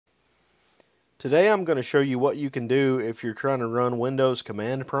Today I'm going to show you what you can do if you're trying to run Windows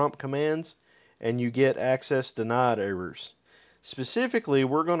command prompt commands and you get access denied errors. Specifically,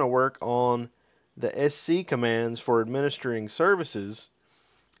 we're going to work on the SC commands for administering services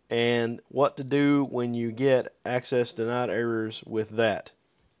and what to do when you get access denied errors with that.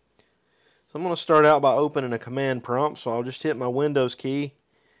 So I'm going to start out by opening a command prompt, so I'll just hit my Windows key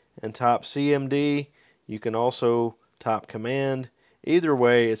and type CMD. You can also type command. Either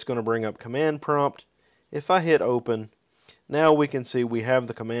way, it's going to bring up command prompt. If I hit open, now we can see we have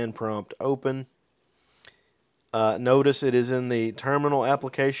the command prompt open. Notice it is in the terminal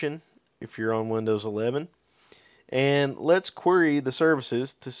application if you're on Windows 11. And let's query the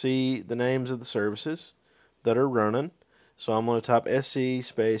services to see the names of the services that are running. So I'm going to type sc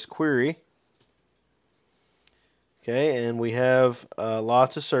space query. Okay, and we have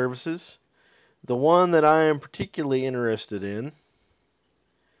lots of services. The one that I am particularly interested in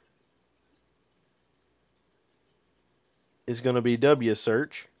is going to be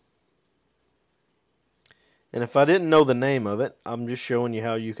wsearch. And if I didn't know the name of it, I'm just showing you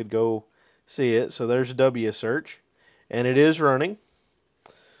how you could go see it. So there's wsearch, and it is running.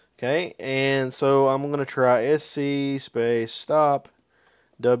 Okay, and so I'm going to try sc space stop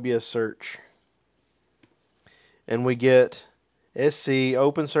wsearch. And we get SC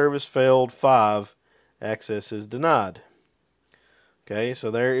OpenService Failed 5 access is denied. Okay,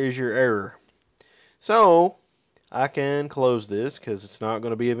 so there is your error. So I can close this because it's not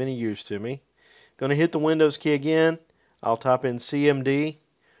going to be of any use to me. Going to hit the Windows key again. I'll type in CMD,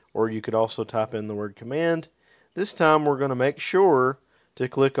 or you could also type in the word command. This time we're going to make sure to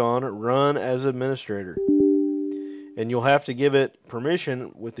click on Run as Administrator. And you'll have to give it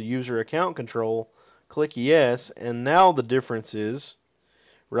permission with the user account control. Click yes, and now the difference is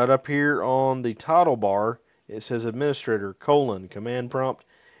right up here on the title bar it says administrator : command prompt,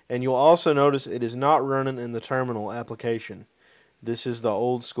 and you'll also notice it is not running in the terminal application. This is the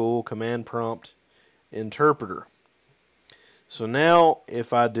old school command prompt interpreter. So now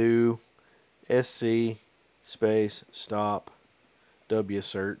if I do sc space stop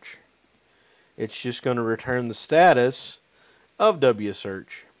wsearch, it's just going to return the status of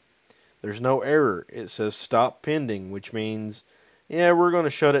wsearch. There's no error. It says stop pending, which means, yeah, we're going to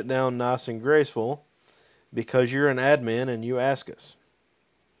shut it down nice and graceful because you're an admin and you ask us.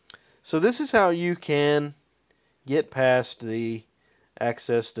 So this is how you can get past the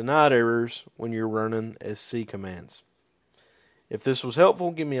access denied errors when you're running SC commands. If this was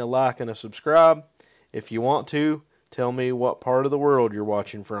helpful, give me a like and a subscribe. If you want to, tell me what part of the world you're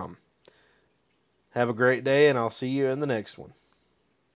watching from. Have a great day, and I'll see you in the next one.